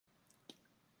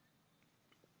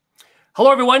Hello,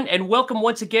 everyone, and welcome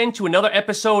once again to another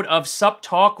episode of Sup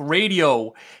Talk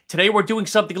Radio. Today, we're doing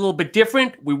something a little bit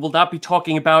different. We will not be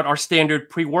talking about our standard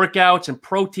pre-workouts and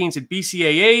proteins and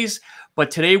BCAAs,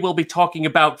 but today we'll be talking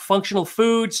about functional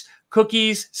foods,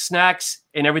 cookies, snacks,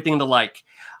 and everything the like.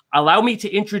 Allow me to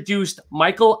introduce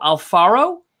Michael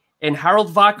Alfaro and Harold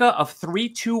Vaca of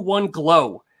 321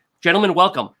 Glow. Gentlemen,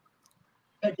 welcome.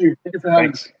 Thank you. Thank you for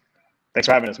having us. Thanks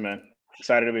for having us, man.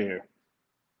 Excited to be here.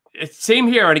 Same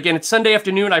here. And again, it's Sunday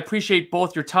afternoon. I appreciate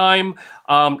both your time.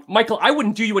 Michael, I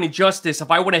wouldn't do you any justice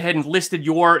if I went ahead and listed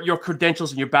your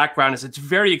credentials and your background, as it's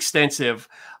very extensive.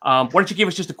 Why don't you give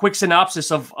us just a quick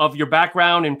synopsis of your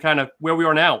background and kind of where we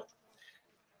are now?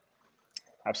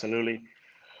 Absolutely.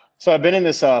 So I've been in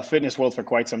this fitness world for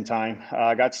quite some time.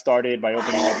 I got started by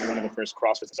opening up one of the first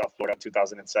CrossFits in South Florida in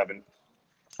 2007.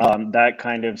 That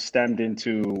kind of stemmed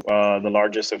into the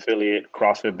largest affiliate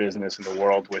CrossFit business in the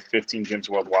world with 15 gyms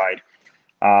worldwide.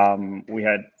 We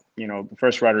had, the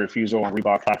first right of refusal on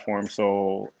Reebok platform.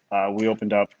 So we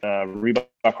opened up Reebok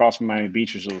CrossFit Miami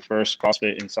Beach, which was the first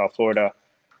CrossFit in South Florida,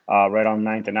 right on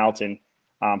 9th and Alton.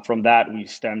 From that, we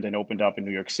stemmed and opened up in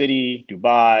New York City,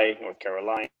 Dubai, North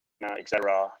Carolina,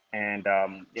 etc. And,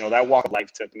 that walk of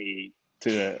life took me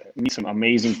to meet some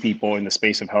amazing people in the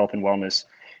space of health and wellness.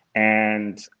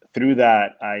 And through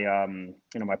that,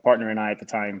 my partner and I at the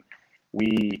time,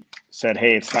 we said,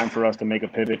 hey, it's time for us to make a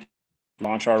pivot,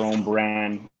 launch our own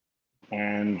brand.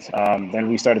 And then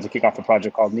we started to kick off a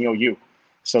project called NeoU.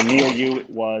 So NeoU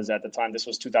was, at the time, this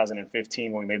was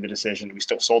 2015 when we made the decision. We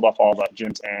still sold off all the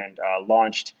gyms and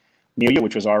launched NeoU,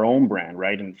 which was our own brand,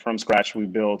 right? And from scratch, we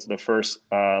built the first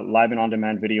live and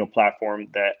on-demand video platform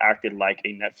that acted like a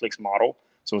Netflix model.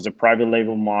 So it's a private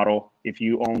label model. If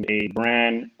you owned a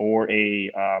brand or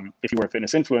if you were a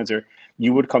fitness influencer,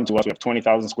 you would come to us. We have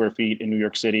 20,000 square feet in New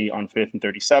York City on 5th and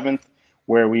 37th,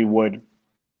 where we would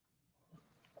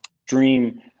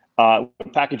stream,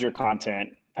 package your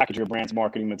content, package your brand's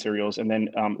marketing materials, and then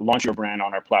launch your brand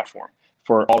on our platform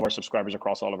for all of our subscribers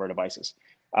across all of our devices.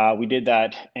 We did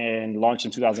that and launched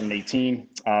in 2018.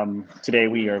 Today,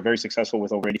 we are very successful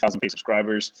with over 80,000 paid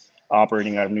subscribers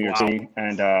operating out of New York City.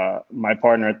 And my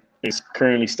partner is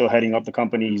currently still heading up the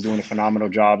company. He's doing a phenomenal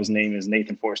job. His name is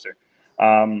Nathan Forster.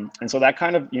 And so that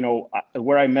kind of,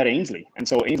 where I met Ainsley. And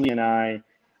so Ainsley and I,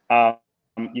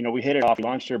 we hit it off. We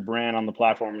launched her brand on the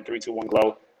platform, 321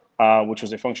 Glow, which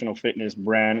was a functional fitness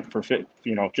brand for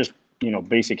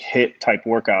basic HIIT type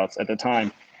workouts at the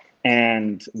time.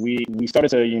 And we started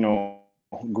to,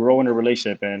 grow in a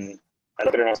relationship. And I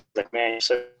looked at her and I was like, man, you're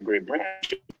such a great brand.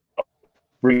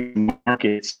 Bring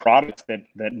markets, products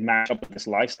that match up with this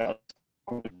lifestyle,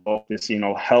 this,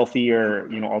 healthier,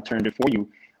 alternative for you,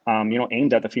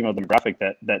 aimed at the female demographic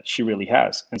that she really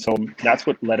has. And so that's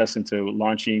what led us into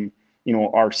launching,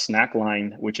 our snack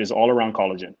line, which is all around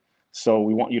collagen. So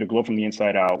we want you to glow from the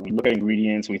inside out. We look at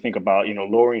ingredients. We think about,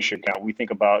 lowering sugar count. We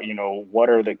think about, what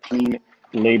are the clean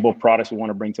label products we want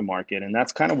to bring to market. And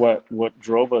that's kind of what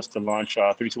drove us to launch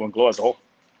 321 Glow as a whole.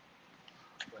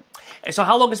 And so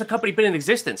how long has the company been in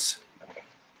existence?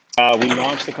 We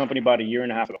launched the company about a year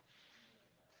and a half ago.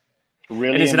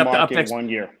 Really in market 1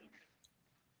 year.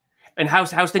 And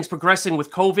how's things progressing with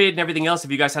COVID and everything else?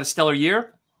 Have you guys had a stellar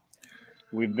year?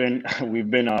 We've been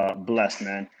blessed,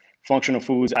 man. Functional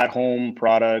foods, at home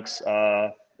products.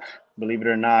 Believe it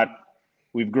or not,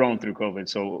 we've grown through COVID.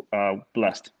 So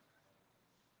blessed.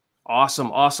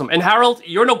 Awesome. And Harold,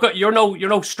 you're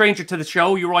no stranger to the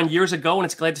show. You were on years ago, and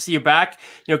it's glad to see you back.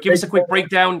 Give us a quick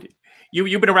breakdown.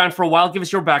 You've been around for a while. Give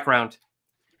us your background.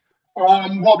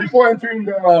 Well, before entering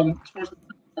the sports,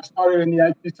 I started in the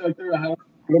IT sector. I had a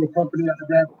little company at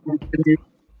the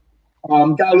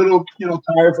brand. Got a little,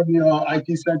 tired from the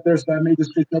IT sector, so I made the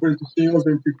switch over into sales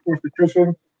and to sports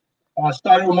nutrition.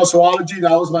 Started with Muscleology.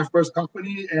 That was my first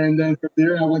company. And then from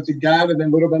there, I went to GAD. And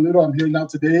then little by little, I'm here now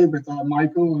today with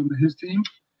Michael and his team.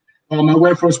 I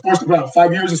went from about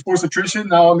 5 years of sports nutrition.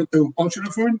 Now I'm into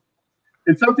functional food.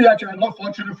 It's something I love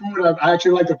functional food. I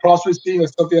actually like the CrossFit scene.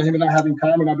 It's something that him and I have in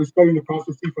common. I've been studying the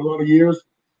CrossFit scene for a lot of years.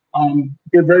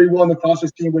 Did very well in the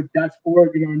CrossFit scene with GAD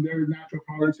Sport, and their natural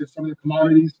products and some of the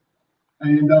commodities.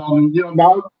 And,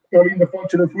 now studying the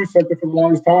functional food sector for the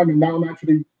longest time, and now I'm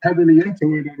actually heavily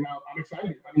into it, and I'm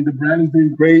excited. I mean, the brand is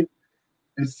doing great.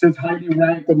 It sits highly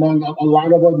ranked among a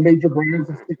lot of other major brands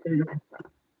that stick there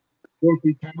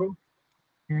grocery channel.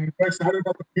 And we're excited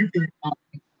about the future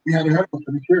we have ahead of us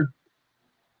for this year.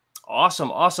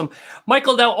 Awesome, awesome.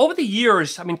 Michael, now over the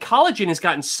years, I mean, collagen has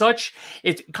gotten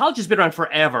college has been around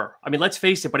forever. I mean, let's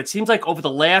face it, but it seems like over the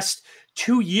last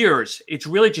 2 years, it's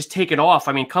really just taken off.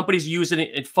 I mean, companies using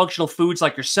it in functional foods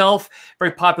like yourself,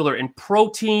 very popular in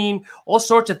protein, all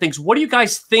sorts of things. What do you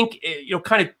guys think,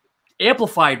 kind of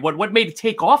amplified? What made it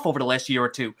take off over the last year or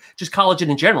two? Just collagen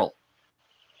in general.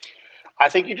 I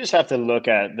think you just have to look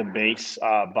at the base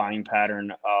buying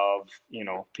pattern of,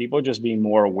 people just being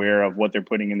more aware of what they're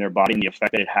putting in their body and the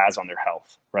effect that it has on their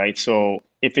health, right? So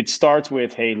if it starts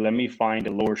with, hey, let me find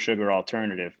a lower sugar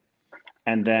alternative,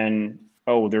 and then,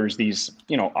 oh, there's these,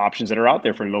 options that are out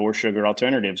there for lower sugar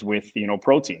alternatives with,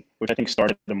 protein, which I think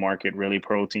started the market, really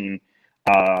protein,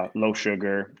 low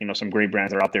sugar, some great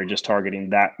brands are out there just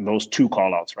targeting those two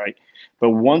call outs, right?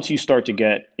 But once you start to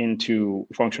get into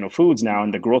functional foods now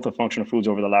and the growth of functional foods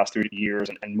over the last 3 years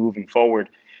and moving forward,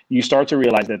 you start to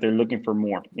realize that they're looking for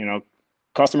more.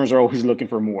 Customers are always looking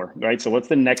for more, right? So what's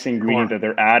the next ingredient that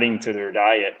they're adding to their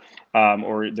diet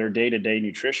or their day-to-day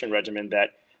nutrition regimen that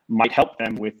might help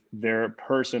them with their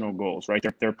personal goals, right?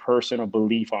 Their personal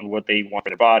belief on what they want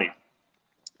for their body.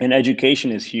 And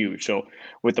education is huge. So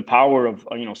with the power of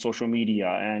social media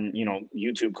and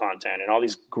YouTube content and all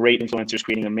these great influencers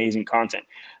creating amazing content,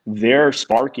 they're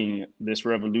sparking this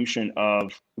revolution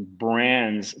of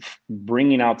brands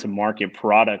bringing out to market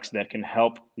products that can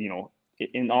help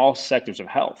in all sectors of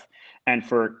health. And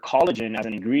for collagen as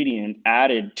an ingredient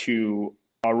added to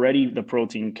already the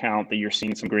protein count that you're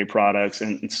seeing some great products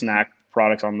and snack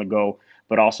products on the go,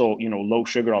 but also low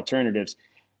sugar alternatives,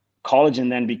 collagen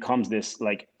then becomes this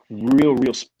like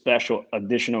real special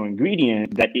additional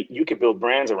ingredient that you could build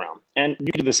brands around. And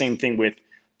you can do the same thing with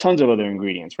tons of other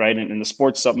ingredients, right? And the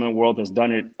sports supplement world has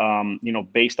done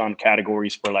it, based on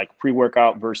categories for like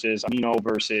pre-workout versus amino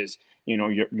versus,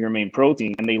 your main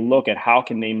protein. And they look at how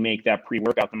can they make that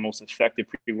pre-workout the most effective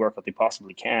pre-workout they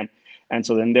possibly can. And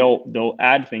so then they'll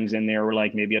add things in there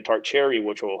like maybe a tart cherry,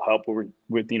 which will help with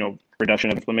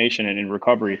reduction of inflammation and in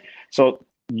recovery. So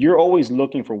you're always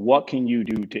looking for what can you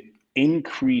do to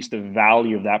increase the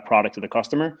value of that product to the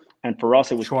customer. And for us,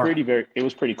 it was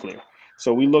pretty clear.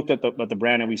 So we looked at the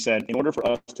brand and we said, in order for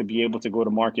us to be able to go to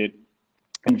market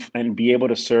and be able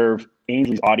to serve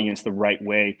Ainsley's audience the right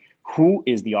way, who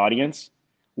is the audience?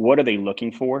 What are they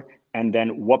looking for? And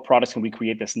then what products can we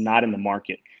create that's not in the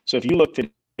market? So if you look today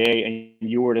and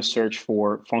you were to search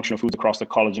for functional foods across the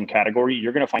collagen category,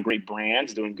 you're going to find great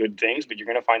brands doing good things, but you're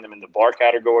going to find them in the bar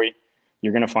category.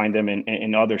 You're going to find them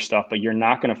in other stuff, but you're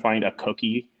not going to find a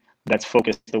cookie that's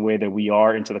focused the way that we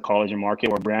are into the collagen market,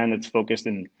 or a brand that's focused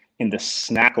in the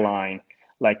snack line,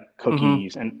 like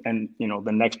cookies. And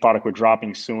the next product we're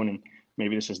dropping soon, and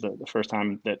maybe this is the first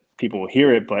time that people will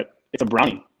hear it, but it's a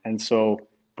brownie. And so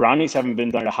brownies haven't been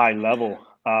done at a high level.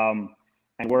 And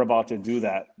we're about to do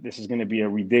that. This is going to be a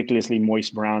ridiculously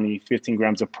moist brownie, 15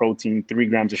 grams of protein, 3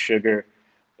 grams of sugar,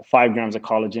 5 grams of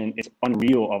collagen. It's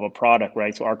unreal of a product,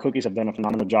 right? So our cookies have done a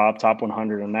phenomenal job, top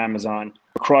 100 on Amazon.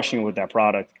 We're crushing with that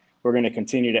product. We're going to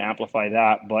continue to amplify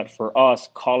that. But for us,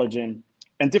 collagen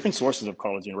and different sources of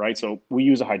collagen, right? So we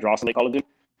use a hydrolysate collagen.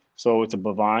 So it's a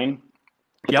bovine.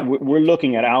 Yep. We're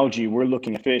looking at algae. We're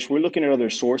looking at fish. We're looking at other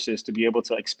sources to be able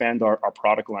to expand our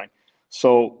product line.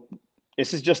 So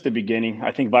this is just the beginning.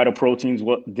 I think Vital Proteins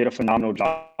did a phenomenal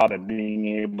job at being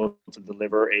able to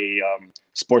deliver a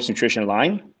sports nutrition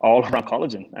line all around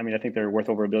collagen. I mean, I think they're worth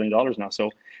over $1 billion now. So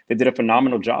they did a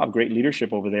phenomenal job, great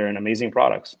leadership over there and amazing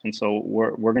products. And so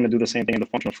we're going to do the same thing in the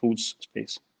functional foods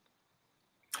space.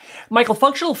 Michael,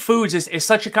 functional foods is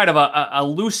such a kind of a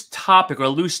loose topic or a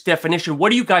loose definition. What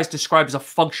do you guys describe as a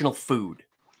functional food?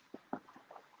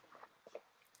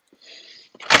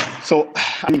 So,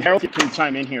 I mean, Harold can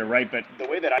chime in here, right? But the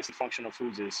way that I see functional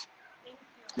foods is,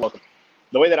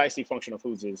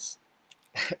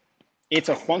 it's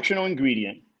a functional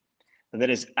ingredient that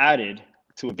is added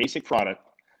to a basic product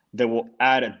that will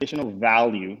add additional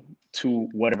value to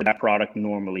whatever that product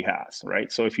normally has,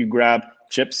 right? So if you grab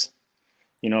chips,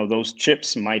 those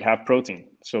chips might have protein.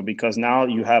 So because now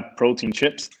you have protein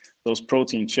chips, those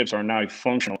protein chips are now a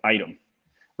functional item,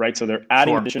 right? So they're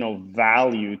adding additional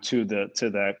value to the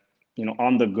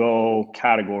on-the-go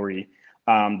category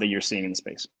that you're seeing in the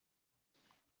space.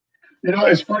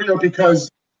 It's funny though, because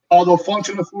although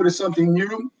functional food is something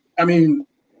new, I mean,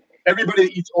 everybody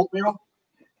that eats oatmeal,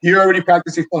 you're already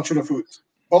practicing functional foods.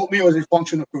 Oatmeal is a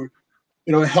functional food.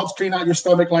 It helps clean out your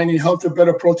stomach lining, it helps with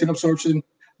better protein absorption.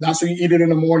 Not so you eat it in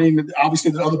the morning. Obviously,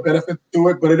 there's other benefits to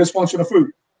it, but it is functional food.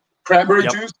 Cranberry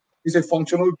juice is a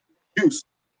functional juice.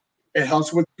 It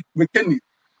helps with kidneys.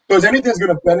 So is anything that's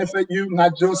going to benefit you,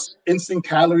 not just instant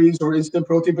calories or instant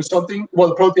protein, but something, well,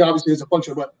 the protein obviously is a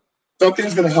functional, but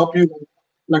Something's going to help you,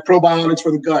 like probiotics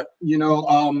for the gut,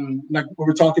 like we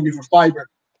were talking before, fiber.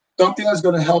 Something that's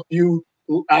going to help you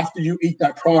after you eat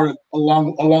that product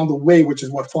along the way, which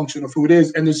is what functional food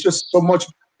is. And it's just so much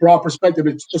broad perspective.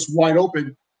 It's just wide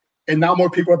open. And now more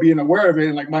people are being aware of it.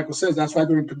 And like Michael says, that's why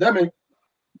during the pandemic,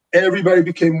 everybody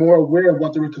became more aware of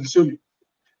what they were consuming.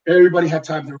 Everybody had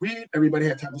time to read. Everybody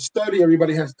had time to study.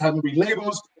 Everybody has time to read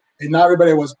labels. And now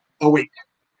everybody was awake.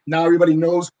 Now everybody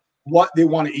knows what they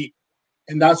want to eat.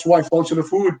 And that's why functional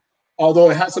food, although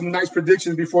it had some nice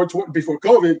predictions before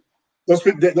COVID, those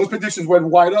predictions went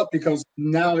wide up because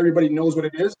now everybody knows what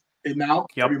it is. And now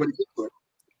everybody gets it.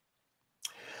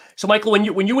 So, Michael,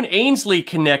 when you and Ainsley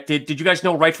connected, did you guys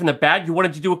know right from the bat you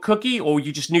wanted to do a cookie, or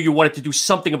you just knew you wanted to do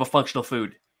something of a functional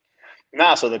food?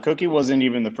 Nah, so the cookie wasn't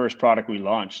even the first product we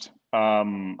launched.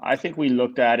 I think we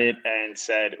looked at it and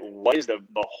said, what is the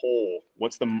hole?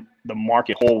 What's the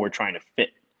market hole we're trying to fit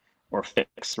or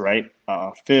fix, right?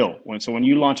 Fill. When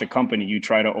you launch a company, you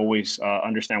try to always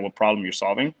understand what problem you're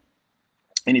solving.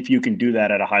 And if you can do that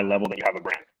at a high level, then you have a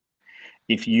brand.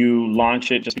 If you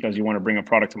launch it just because you want to bring a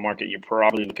product to market, you're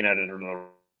probably looking at it in the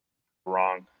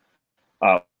wrong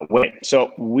way.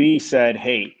 So we said,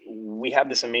 hey, we have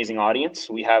this amazing audience.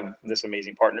 We have this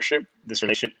amazing partnership. This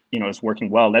relationship, is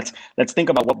working well. Let's think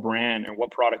about what brand and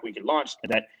what product we can launch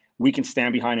that we can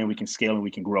stand behind and we can scale and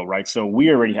we can grow, right? So we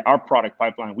already have our product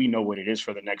pipeline. We know what it is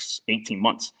for the next 18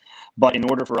 months. But in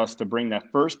order for us to bring that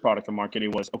first product to market,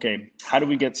 it was, okay, how do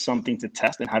we get something to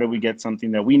test? And how do we get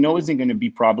something that we know isn't going to be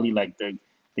probably like the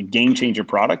game changer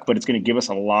product, but it's going to give us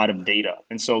a lot of data.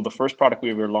 And so the first product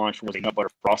we ever launched was a nut butter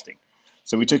frosting.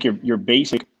 So we took your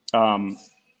basic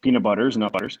peanut butters,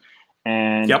 nut butters,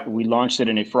 and we launched it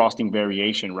in a frosting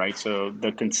variation, right? So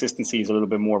the consistency is a little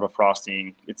bit more of a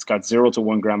frosting. It's got 0 to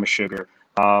 1 gram of sugar.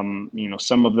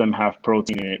 Some of them have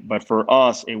protein in it, but for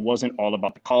us, it wasn't all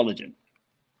about the collagen.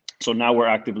 So now we're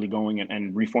actively going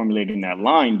and reformulating that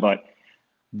line. But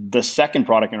the second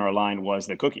product in our line was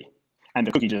the cookie, and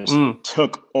the cookie just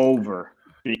took over.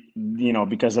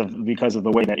 Because of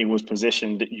the way that it was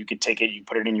positioned. You could take it, you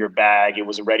put it in your bag, it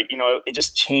was ready. It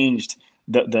just changed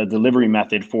the delivery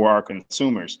method for our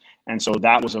consumers, and so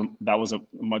that was a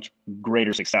much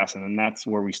greater success. And then that's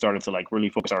where we started to really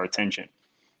focus our attention.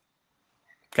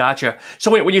 Gotcha.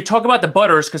 So wait, when you talk about the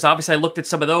butters, because obviously I looked at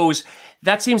some of those,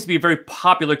 that seems to be a very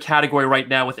popular category right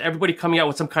now with everybody coming out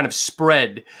with some kind of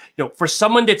spread. For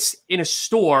someone that's in a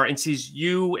store and sees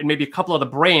you and maybe a couple other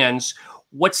brands,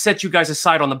 what sets you guys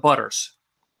aside on the butters?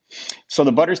 So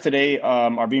the butters today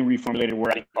are being reformulated.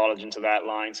 We're adding collagen to that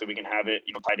line so we can have it,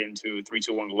 tied into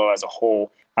 3-2-1 Glow as a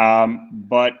whole.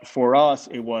 But for us,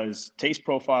 it was taste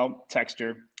profile,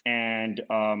 texture, and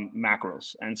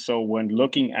macros. And so when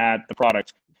looking at the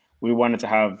product, we wanted to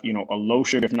have, a low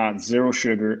sugar, if not 0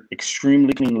 sugar,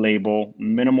 extremely clean label,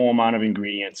 minimal amount of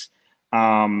ingredients.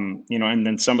 And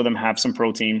then some of them have some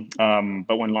protein.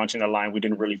 But when launching the line, we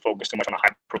didn't really focus too much on a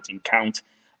high protein count.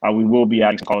 We will be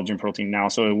adding some collagen protein now,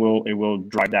 so it will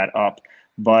drive that up.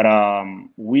 But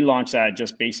we launched that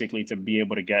just basically to be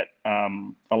able to get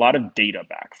a lot of data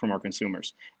back from our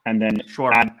consumers, and then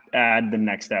add the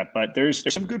next step. But there's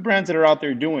some good brands that are out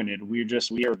there doing it. We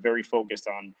are very focused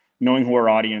on knowing who our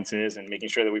audience is and making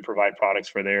sure that we provide products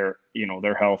for their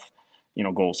health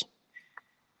goals.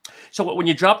 So when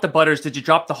you dropped the butters, did you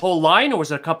drop the whole line, or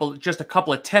was it just a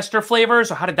couple of tester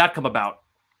flavors, or how did that come about?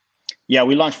 Yeah,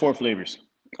 we launched 4 flavors.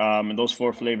 And those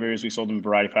 4 flavors, we sold them in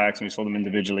variety packs and we sold them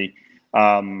individually.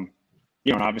 And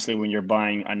obviously when you're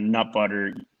buying a nut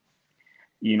butter,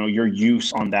 your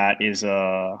use on that is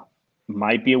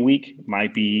might be a week,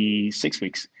 might be 6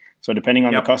 weeks. So depending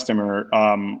on the customer,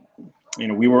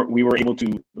 we were able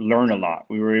to learn a lot.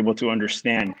 We were able to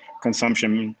understand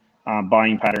consumption,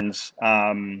 buying patterns,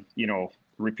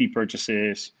 repeat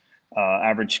purchases,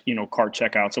 average, cart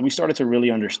checkout. So we started to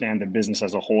really understand the business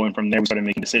as a whole. And from there, we started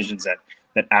making decisions that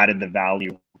added the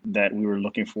value that we were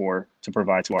looking for to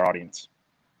provide to our audience.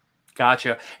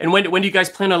 Gotcha. And when do you guys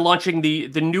plan on launching the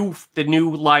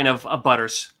new line of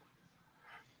butters?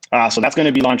 So that's going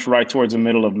to be launched right towards the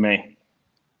middle of May.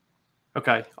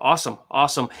 Okay. Awesome.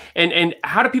 And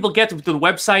how do people get to the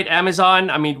website, Amazon?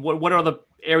 I mean, what are the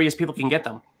areas people can get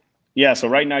them? Yeah, so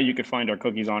right now you could find our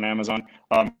cookies on Amazon.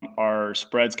 Our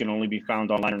spreads can only be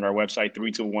found online on our website,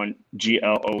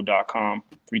 321glo.com,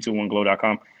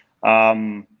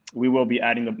 321glow.com. We will be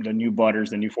adding the new butters,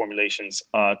 the new formulations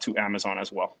to Amazon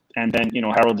as well. And then,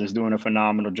 Harold is doing a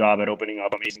phenomenal job at opening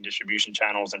up amazing distribution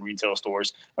channels and retail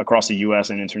stores across the U.S.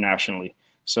 and internationally.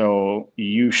 So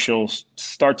you shall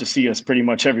start to see us pretty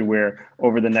much everywhere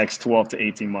over the next 12 to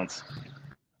 18 months.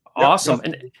 Awesome.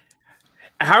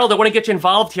 Harold, I want to get you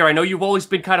involved here. I know you've always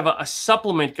been kind of a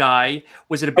supplement guy.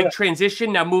 Was it a big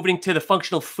transition now moving to the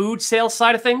functional food sales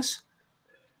side of things?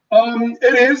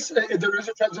 It is. There is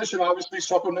a transition. Obviously,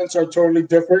 supplements are totally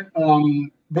different.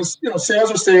 But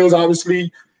sales are sales.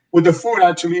 Obviously, with the food,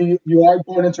 actually, you are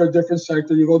going into a different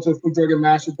sector. You go to the food, drug, and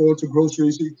mass. You go to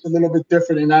groceries. It's a little bit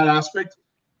different in that aspect.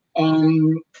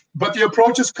 But the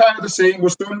approach is kind of the same. We're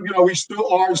still, we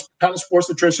still are kind of sports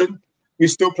nutrition. We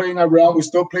still play in that realm. We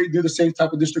still do the same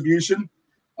type of distribution.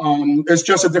 It's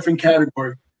just a different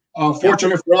category.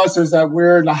 Fortunate for us is that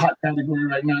we're in the hot category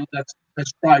right now. That's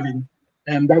thriving.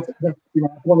 And that's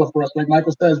wonderful for us. Like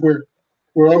Michael says, we're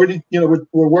already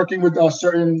we're working with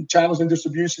certain channels and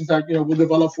distributions that will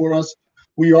develop for us.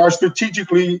 We are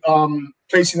strategically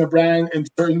placing a brand in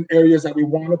certain areas that we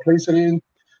want to place it in.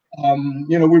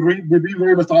 We be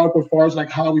very methodical as far as like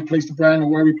how we place the brand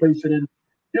and where we place it in.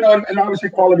 And obviously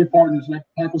quality partners. Like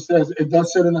Michael says, it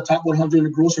does sit in the top 100 in the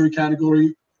grocery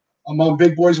category among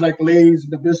big boys like Lay's,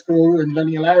 Nabisco, and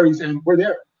Lenny and Larry's, and we're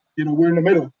there. We're in the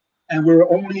middle. And we're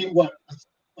only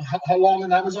how long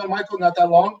in Amazon, Michael? Not that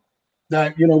long.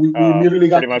 That we immediately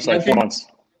got pretty much like 4 months.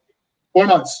 4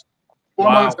 months.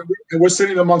 4 months, and we're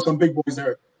sitting amongst some big boys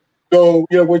there. So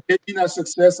we're taking that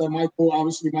success that Michael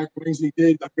Ainsley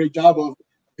did a great job of,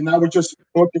 and now we're just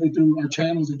working it through our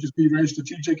channels and just be very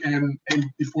strategic. And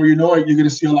before you know it, you're going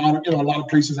to see a lot of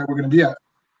places that we're going to be at,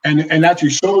 and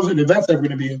actually shows and events that we're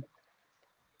going to be in.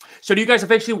 So do you guys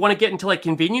eventually want to get into like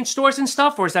convenience stores and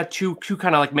stuff, or is that too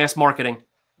kind of like mass marketing?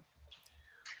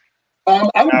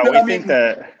 I think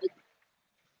that.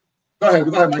 Go ahead,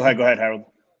 Michael. Go ahead, Harold.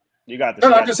 You got this.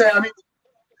 No, I'm just saying.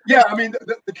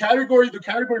 The category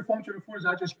functional food is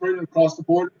actually spreading across the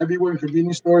board, everywhere in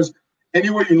convenience stores,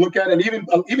 anywhere you look at it, even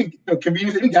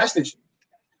convenience, even gas stations.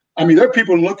 There are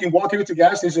people walking into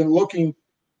gas stations and looking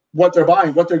what they're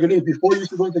buying, what they're going to eat. Before, you used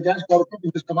to go to the gas station,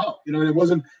 cookies just come out. It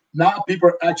wasn't. Now people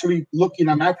are actually looking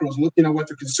at macros, looking at what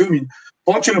they're consuming.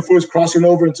 Functional food is crossing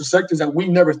over into sectors that we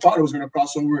never thought it was going to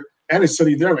cross over, and it's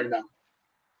sitting there right now.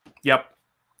 Yep.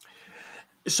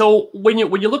 So when you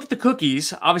look at the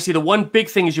cookies, obviously the one big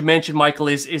thing, as you mentioned, Michael,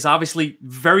 is obviously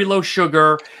very low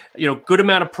sugar, good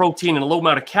amount of protein and a low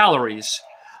amount of calories.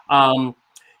 When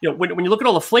you look at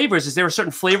all the flavors, is there a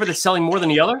certain flavor that's selling more than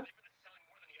the other?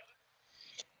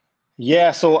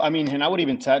 Yeah, so and I would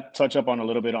even touch up on a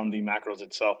little bit on the macros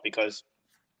itself, because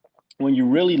when you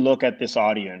really look at this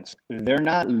audience, they're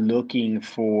not looking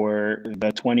for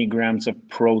the 20 grams of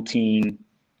protein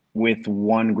with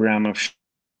 1 gram of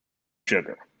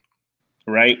sugar,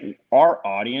 right? Our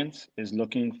audience is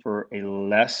looking for a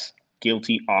less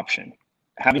guilty option.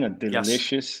 Having a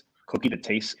delicious cookie that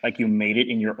tastes like you made it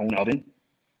in your own oven,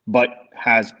 but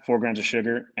has 4 grams of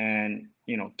sugar and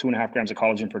 2.5 grams of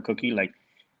collagen per cookie, like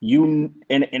in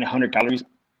 100 calories,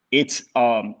 it's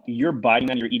you're biting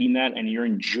that, you're eating that, and you're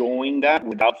enjoying that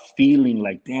without feeling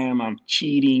like, damn, I'm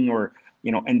cheating, or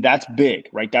and that's big,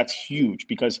 right? That's huge,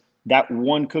 because that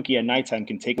one cookie at nighttime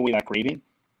can take away that craving,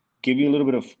 give you a little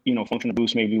bit of functional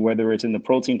boost, maybe whether it's in the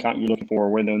protein count you're looking for, or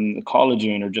whether in the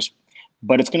collagen, or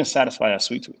but it's going to satisfy that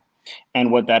sweet tooth.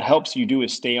 And what that helps you do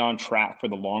is stay on track for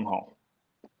the long haul.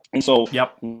 And so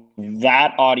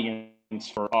that audience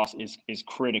for us is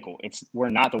critical. We're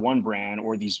not the one brand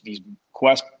or these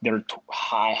Quest that are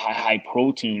high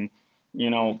protein.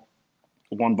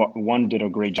 One did a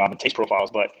great job at taste profiles,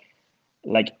 but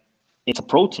like it's a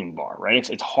protein bar, right?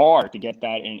 It's hard to get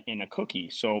that in a cookie.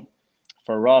 So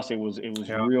for us, it was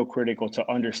real critical to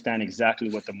understand exactly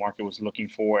what the market was looking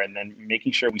for, and then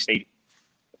making sure we stayed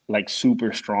like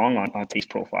super strong on taste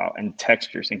profile and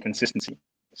textures and consistency.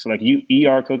 So like you eat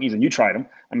our cookies and you tried them.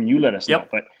 You let us know,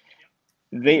 but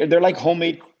they're like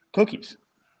homemade cookies.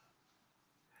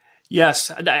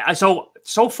 Yes.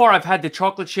 So far I've had the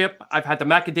chocolate chip, I've had the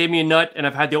macadamia nut, and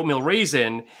I've had the oatmeal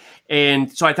raisin.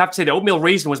 And so I'd have to say the oatmeal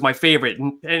raisin was my favorite.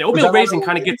 And oatmeal raisin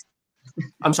kind of gets,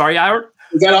 I'm sorry, Ira?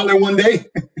 Is that on there one day?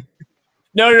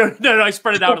 No. I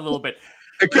spread it out a little bit.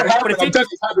 It could happen.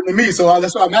 It's happened to me, so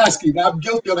that's why I'm asking. I'm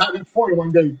guilty of having 4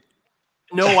 one day.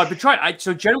 No, I've been trying.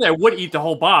 So generally I would eat the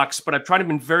whole box, but I've tried to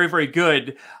be very, very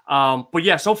good. But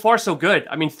yeah, so far so good.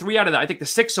 3 out of I think the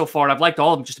 6 so far, and I've liked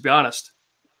all of them, just to be honest.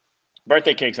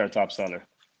 Birthday cake's our top seller.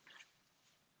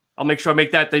 I'll make sure I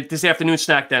make that this afternoon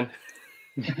snack then.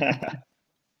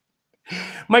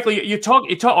 Michael, you talk,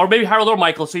 or maybe Harold or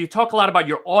Michael. So you talk a lot about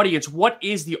your audience. What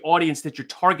is the audience that you're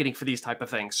targeting for these type of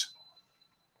things?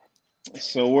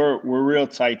 So we're real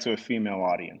tight to a female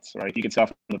audience, right? You can tell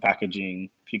from the packaging.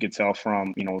 If you could tell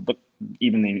from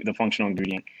even the functional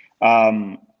ingredient.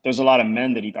 There's a lot of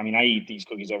men that eat. I eat these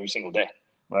cookies every single day,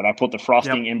 right? I put the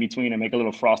frosting in between and make a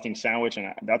little frosting sandwich,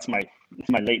 and that's my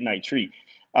late night treat.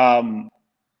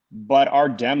 But our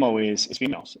demo is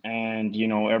females, and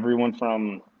everyone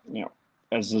from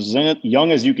as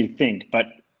young as you can think, but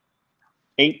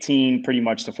 18 pretty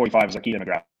much to 45 is our key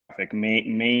demographic.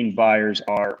 Main buyers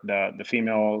are the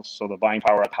females, so the buying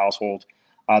power of the household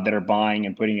that are buying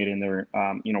and putting it in their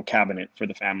cabinet for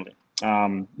the family.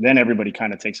 Then everybody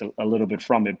kind of takes a little bit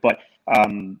from it, but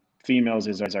females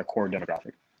is our core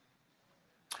demographic.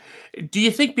 Do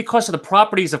you think because of the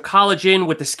properties of collagen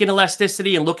with the skin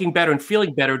elasticity and looking better and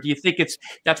feeling better, do you think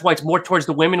that's why it's more towards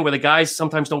the women, where the guys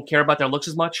sometimes don't care about their looks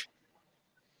as much?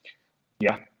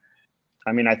 Yeah.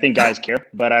 I mean, I think guys care,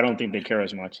 but I don't think they care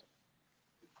as much.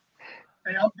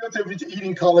 Hey, I'm guilty of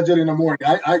eating collagen in the morning.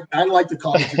 I like the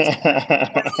collagen.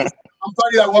 I'm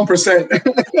probably that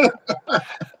 1%.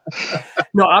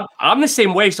 No, I'm the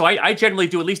same way. So I generally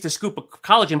do at least a scoop of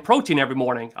collagen protein every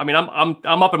morning. I mean, I'm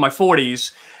up in my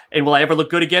 40s, and will I ever look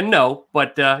good again? No,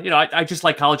 but I just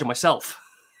like collagen myself.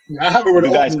 I have it with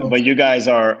you guys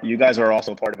are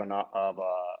also part of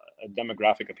a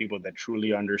demographic of people that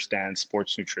truly understand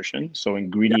sports nutrition. So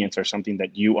ingredients are something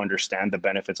that you understand the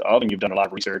benefits of, and you've done a lot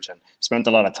of research and spent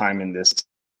a lot of time in this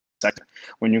sector.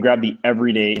 When you grab the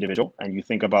everyday individual and you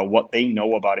think about what they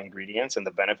know about ingredients and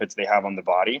the benefits they have on the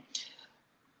body,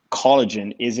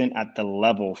 collagen isn't at the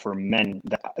level for men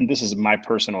and this is my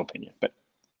personal opinion, but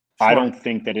sure, I don't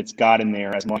think that it's gotten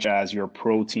there as much as your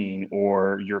protein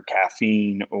or your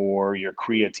caffeine or your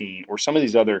creatine or some of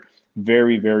these other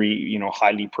very, very,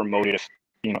 highly promoted,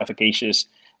 efficacious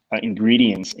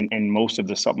ingredients in most of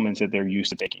the supplements that they're used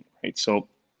to taking, right? So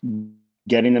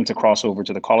getting them to cross over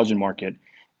to the collagen market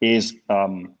is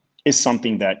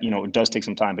something that, it does take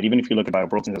some time. But even if you look at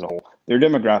bioproteins as a whole, their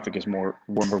demographic is more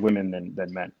women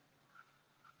than men.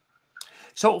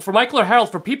 So for Michael or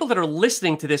Harold, for people that are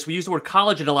listening to this, we use the word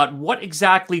collagen a lot. What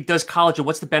exactly does collagen?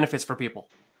 What's the benefits for people?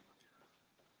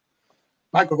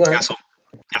 Michael, go ahead. So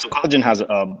collagen has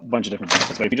a bunch of different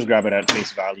benefits, but if you just grab it at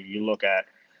face value, you look at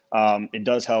it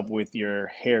does help with your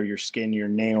hair, your skin, your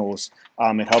nails.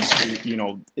 It helps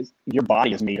your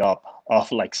body is made up of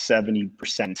like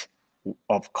 70%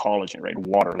 of collagen, right?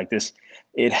 Water, like this.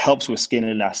 It helps with skin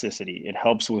elasticity. It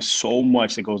helps with so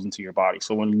much that goes into your body.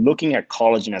 So when looking at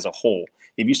collagen as a whole,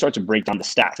 if you start to break down the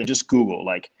stats and just Google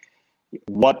like,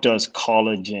 what does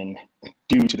collagen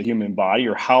do to the human body,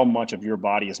 or how much of your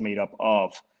body is made up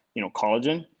of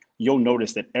collagen, you'll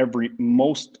notice that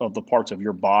most of the parts of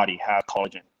your body have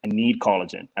collagen and need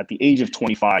collagen. At the age of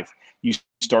 25, you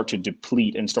start to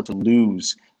deplete and start to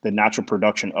lose the natural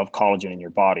production of collagen in your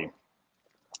body.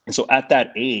 And so at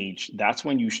that age, that's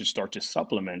when you should start to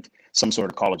supplement some sort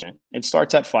of collagen. It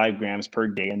starts at 5 grams per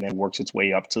day and then works its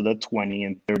way up to the 20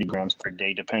 and 30 grams per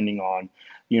day, depending on,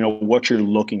 what you're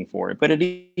looking for. But it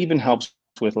even helps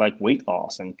with like weight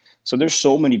loss. And so there's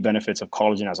so many benefits of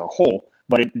collagen as a whole,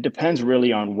 but it depends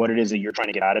really on what it is that you're trying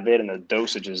to get out of it and the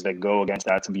dosages that go against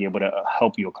that to be able to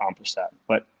help you accomplish that.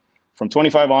 But from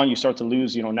 25 on, you start to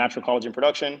lose, natural collagen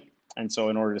production. And so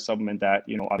in order to supplement that,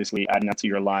 obviously adding that to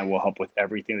your line will help with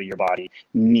everything that your body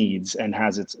needs and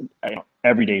has its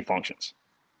everyday functions.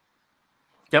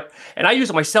 Yep. And I use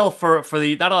it myself for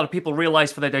the, not a lot of people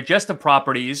realize, for the digestive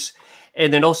properties.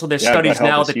 And then also there's studies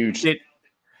now that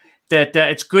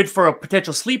it's good for a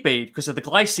potential sleep aid because of the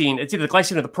glycine. It's either the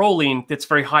glycine or the proline that's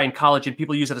very high in collagen.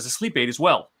 People use it as a sleep aid as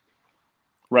well.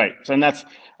 Right. So, and that's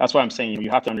why I'm saying you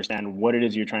have to understand what it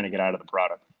is you're trying to get out of the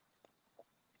product.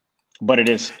 But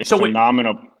it's a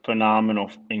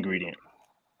phenomenal ingredient.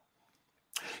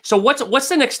 So what's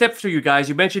the next step for you guys?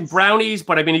 You mentioned brownies,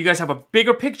 but I mean, you guys have a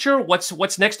bigger picture.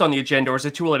 What's next on the agenda, or is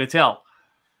it too early to tell?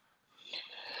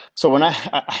 So when I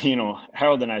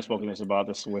Harold and I have spoken about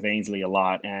this with Ainsley a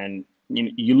lot, and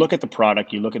you look at the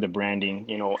product, you look at the branding,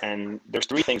 and there's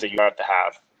 3 things that you have to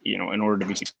have, in order to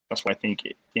be successful. I think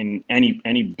in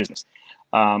any business,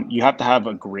 you have to have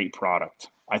a great product.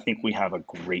 I think we have a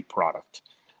great product.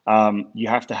 You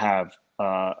have to have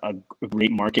a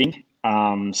great marketing.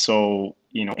 So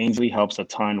Ainsley helps a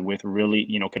ton with really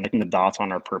connecting the dots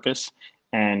on our purpose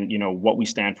and what we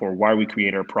stand for, why we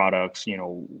create our products,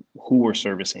 who we're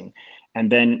servicing. And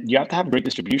then you have to have great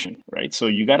distribution, right? So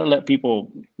you got to let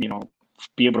people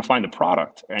be able to find the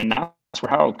product, and that's where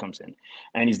Harold comes in,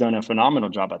 and he's done a phenomenal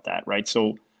job at that, right?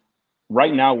 So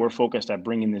right now we're focused at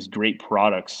bringing these great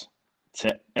products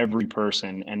to every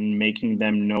person and making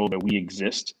them know that we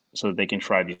exist so that they can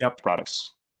try these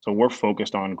products. So we're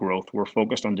focused on growth. We're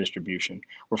focused on distribution.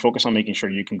 We're focused on making sure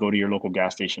you can go to your local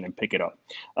gas station and pick it up.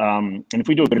 And if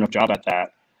we do a good enough job at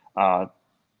that,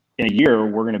 in a year,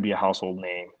 we're going to be a household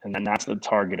name. And then that's the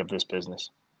target of this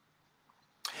business.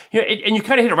 Yeah, and you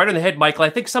kind of hit it right on the head, Michael. I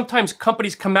think sometimes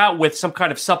companies come out with some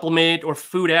kind of supplement or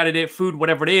food additive, food,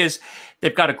 whatever it is.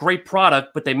 They've got a great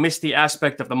product, but they miss the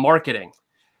aspect of the marketing.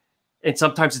 And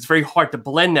sometimes it's very hard to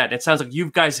blend that. It sounds like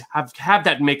you guys have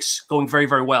that mix going very,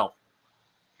 very well.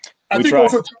 I think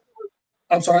also,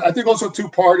 I'm sorry, I think also two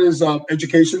part is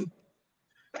education.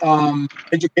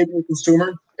 Educating the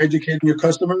consumer, educating your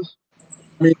customers.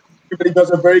 I mean, everybody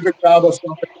does a very good job of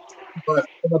something, but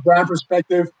from a brand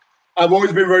perspective, I've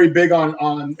always been very big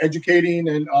on educating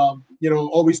and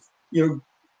always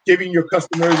giving your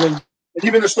customers and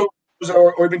even the stores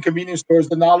or even convenience stores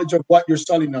the knowledge of what you're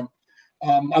selling them.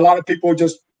 A lot of people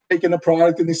just taking a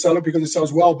product and they sell it because it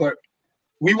sells well, but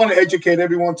we want to educate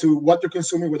everyone to what they're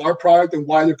consuming with our product and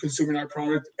why they're consuming our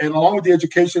product. And along with the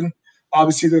education,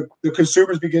 obviously the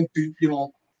consumers begin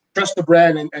to trust the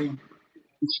brand and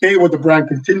stay with the brand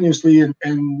continuously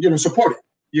and support it.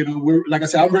 We're, like I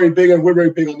said, we're very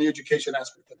big on the education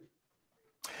aspect of it.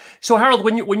 So Harold,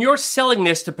 when you're selling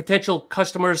this to potential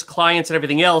customers, clients, and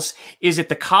everything else, is it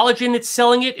the collagen that's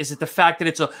selling it? Is it the fact that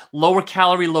it's a lower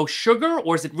calorie, low sugar,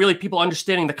 or is it really people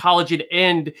understanding the collagen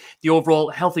and the overall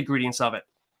health ingredients of it?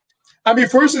 I mean,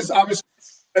 first is obviously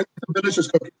it's a delicious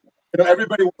cookie.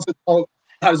 Everybody wants to know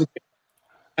how does it taste.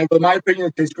 And in my opinion,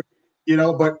 it tastes great.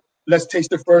 But let's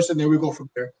taste it first and then we go from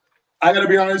there. I gotta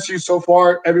be honest with you, so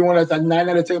far, everyone at that 9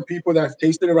 out of 10 people that have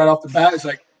tasted it right off the bat is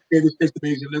like, hey, this tastes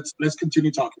amazing. Let's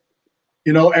continue talking.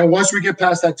 And once we get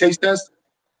past that taste test,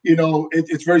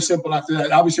 it's very simple after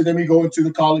that. Obviously, then we go into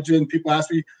the collagen. People ask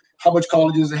me how much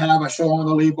collagen does it have. I show them on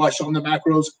the label, I show them the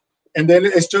macros. And then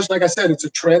it's just like I said, it's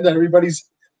a trend that everybody's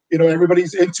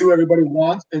into, everybody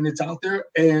wants, and it's out there.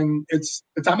 And I'm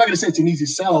not gonna say it's an easy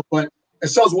sell, but it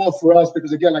sells well for us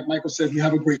because again, like Michael said, we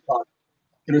have a great product.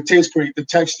 It tastes great, the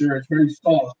texture, it's very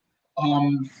soft.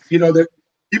 That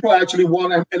people actually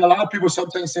want, and a lot of people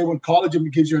sometimes say when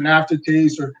collagen gives you an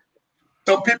aftertaste, or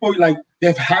some people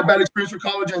they've had bad experience with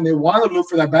collagen and they want to look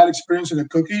for that bad experience in a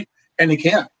cookie and they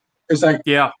can't. It's like,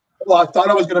 yeah, well, I thought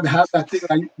I was going to have that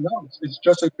thing. No, it's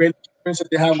just a great experience that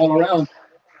they have all around.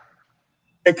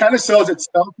 It kind of sells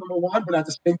itself, number one, but at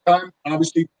the same time,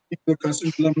 obviously, the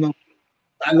customers let them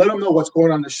know what's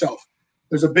going on the shelf.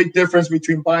 There's a big difference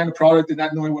between buying a product and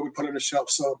not knowing what we put on the shelf.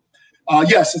 So,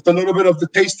 yes, it's a little bit of the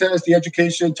taste test, the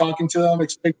education, talking to them,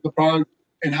 explaining the product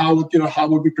and how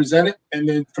would we present it, and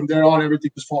then from there on,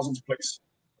 everything just falls into place.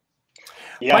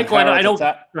 Yeah, Michael, I don't.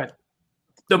 Right.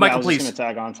 No, Michael, I was please. just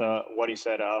going to tag on to what he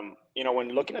said. When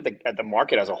looking at the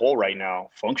market as a whole right now,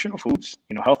 functional foods,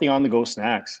 healthy on-the-go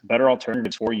snacks, better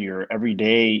alternatives for your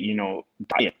everyday,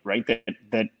 diet, right?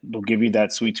 That will give you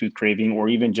that sweet tooth craving, or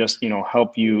even just,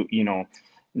 help you,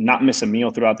 not miss a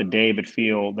meal throughout the day, but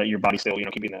feel that your body's still,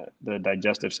 keeping the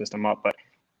digestive system up. But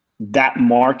that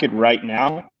market right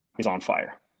now is on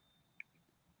fire.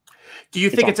 Do you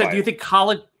think do you think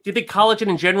collagen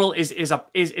in general is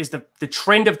the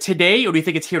trend of today, or do you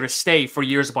think it's here to stay for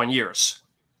years upon years?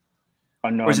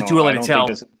 No, or is it too early to tell?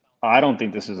 I don't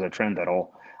think this is a trend at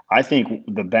all. I think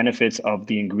the benefits of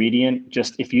the ingredient,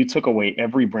 just if you took away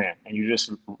every brand and you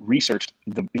just researched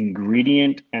the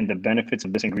ingredient and the benefits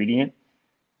of this ingredient,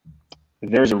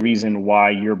 there's a reason why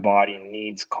your body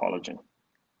needs collagen.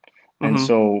 And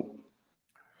so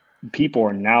people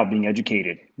are now being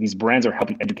educated. These brands are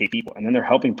helping educate people, and then they're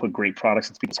helping put great products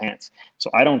into people's hands.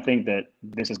 So I don't think that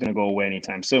this is going to go away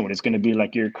anytime soon. It's going to be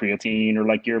like your creatine or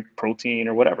like your protein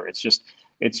or whatever. It's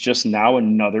just now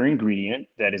another ingredient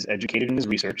that is educated and is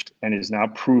researched and is now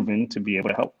proven to be able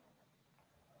to help.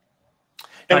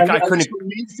 And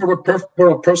for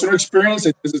a personal experience,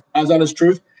 as honest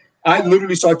truth, I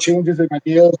literally saw changes in my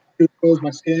nails,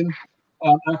 my skin.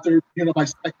 After my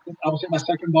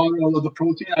second bottle of the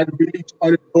protein, I really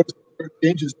started noticing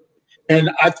changes, and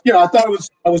I thought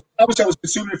I was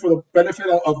consuming it for the benefit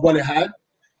of what it had,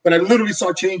 but I literally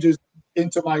saw changes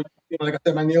into my like I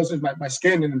said, my nails and my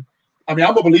skin, and I mean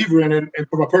I'm a believer in it, and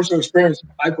from a personal experience,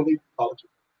 I believe in collagen.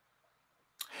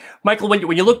 Michael,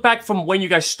 when you look back from when you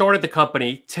guys started the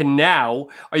company to now,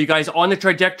 are you guys on the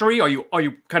trajectory? Are you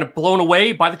kind of blown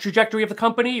away by the trajectory of the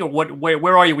company, or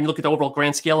where are you when you look at the overall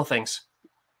grand scale of things?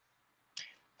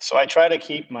 So I try to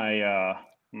keep my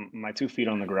my 2 feet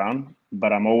on the ground,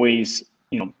 but I'm always,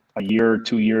 a year,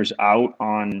 2 years out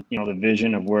on, the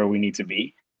vision of where we need to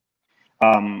be.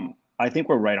 I think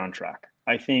we're right on track.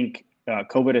 I think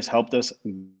COVID has helped us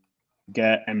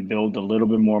get and build a little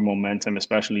bit more momentum,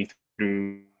 especially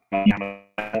through not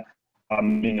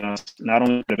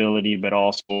only credibility, but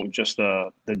also just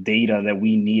the data that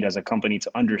we need as a company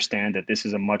to understand that this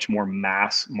is a much more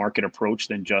mass market approach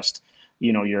than just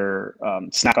your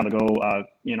snack on the go,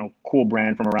 cool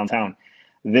brand from around town.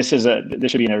 this should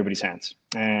be in everybody's hands,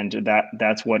 and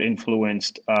that's what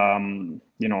influenced,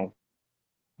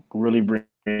 really bring,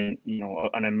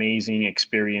 an amazing,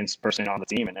 experienced person on the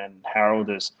team, and Harold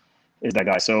is that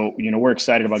guy. So we're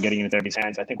excited about getting into everybody's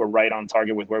hands. I think we're right on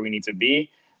target with where we need to be,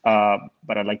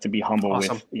 but I'd like to be humble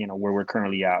with where we're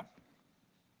currently at.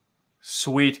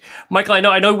 Sweet. Michael,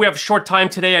 I know we have a short time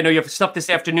today. I know you have stuff this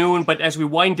afternoon, but as we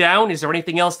wind down, is there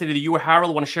anything else that either you or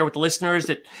Harold want to share with the listeners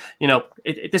that,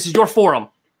 this is your forum?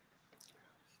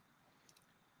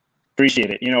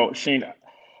 Appreciate it. Shane,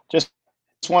 just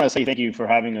want to say thank you for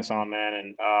having us on,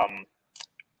 man.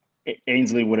 And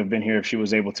Ainsley would have been here if she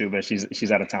was able to, but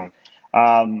she's out of town.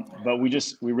 But we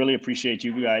really appreciate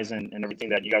you guys and everything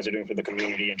that you guys are doing for the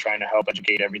community and trying to help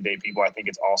educate everyday people. I think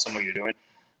it's awesome what you're doing.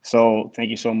 So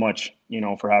thank you so much,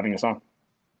 for having us on.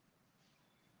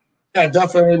 Yeah,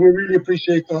 definitely. We really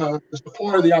appreciate the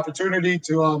support, the opportunity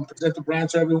to present the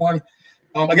brand to everyone.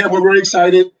 Again, we're very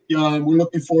excited. We're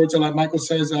looking forward to, like Michael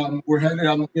says, we're headed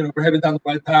down the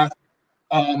right path.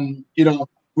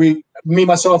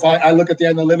 Myself, I look at the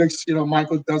analytics.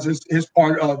 Michael does his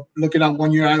part of looking at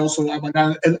 1 year. I also am an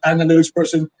analytics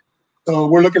person. So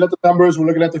we're looking at the numbers, we're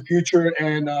looking at the future,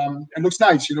 and it looks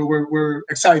nice. We're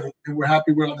excited and we're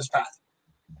happy we're on this path.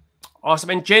 Awesome.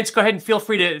 And gents, go ahead and feel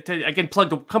free to again plug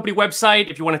the company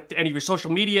website if you want any of your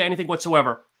social media, anything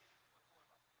whatsoever.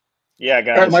 Yeah,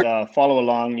 guys, follow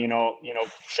along.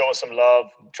 Show us some love.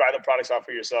 Try the products out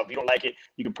for yourself. If you don't like it,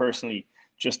 you can personally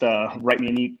just write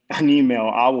me an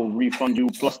email. I will refund you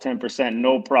plus 10%,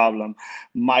 no problem.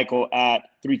 Michael at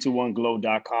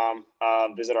 321glow.com.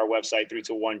 Visit our website,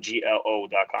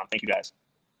 321glo.com. Thank you, guys.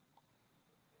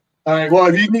 All right. Well,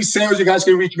 if you need sales, you guys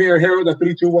can reach me or Harold at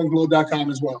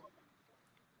 321glow.com as well.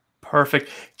 Perfect.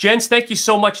 Gents, thank you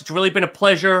so much. It's really been a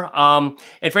pleasure. And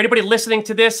for anybody listening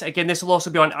to this, again, this will also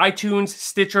be on iTunes,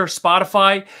 Stitcher,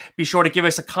 Spotify. Be sure to give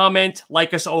us a comment,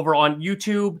 like us over on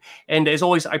YouTube. And as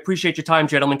always, I appreciate your time,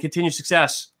 gentlemen. Continued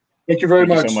success. Thank you very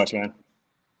much. Thank you so much, man.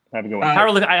 Have a good one.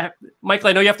 Harold, Michael,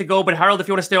 I know you have to go, but Harold, if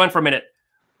you want to stay on for a minute.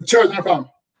 Sure, no problem.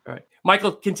 All right.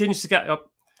 Michael, continues to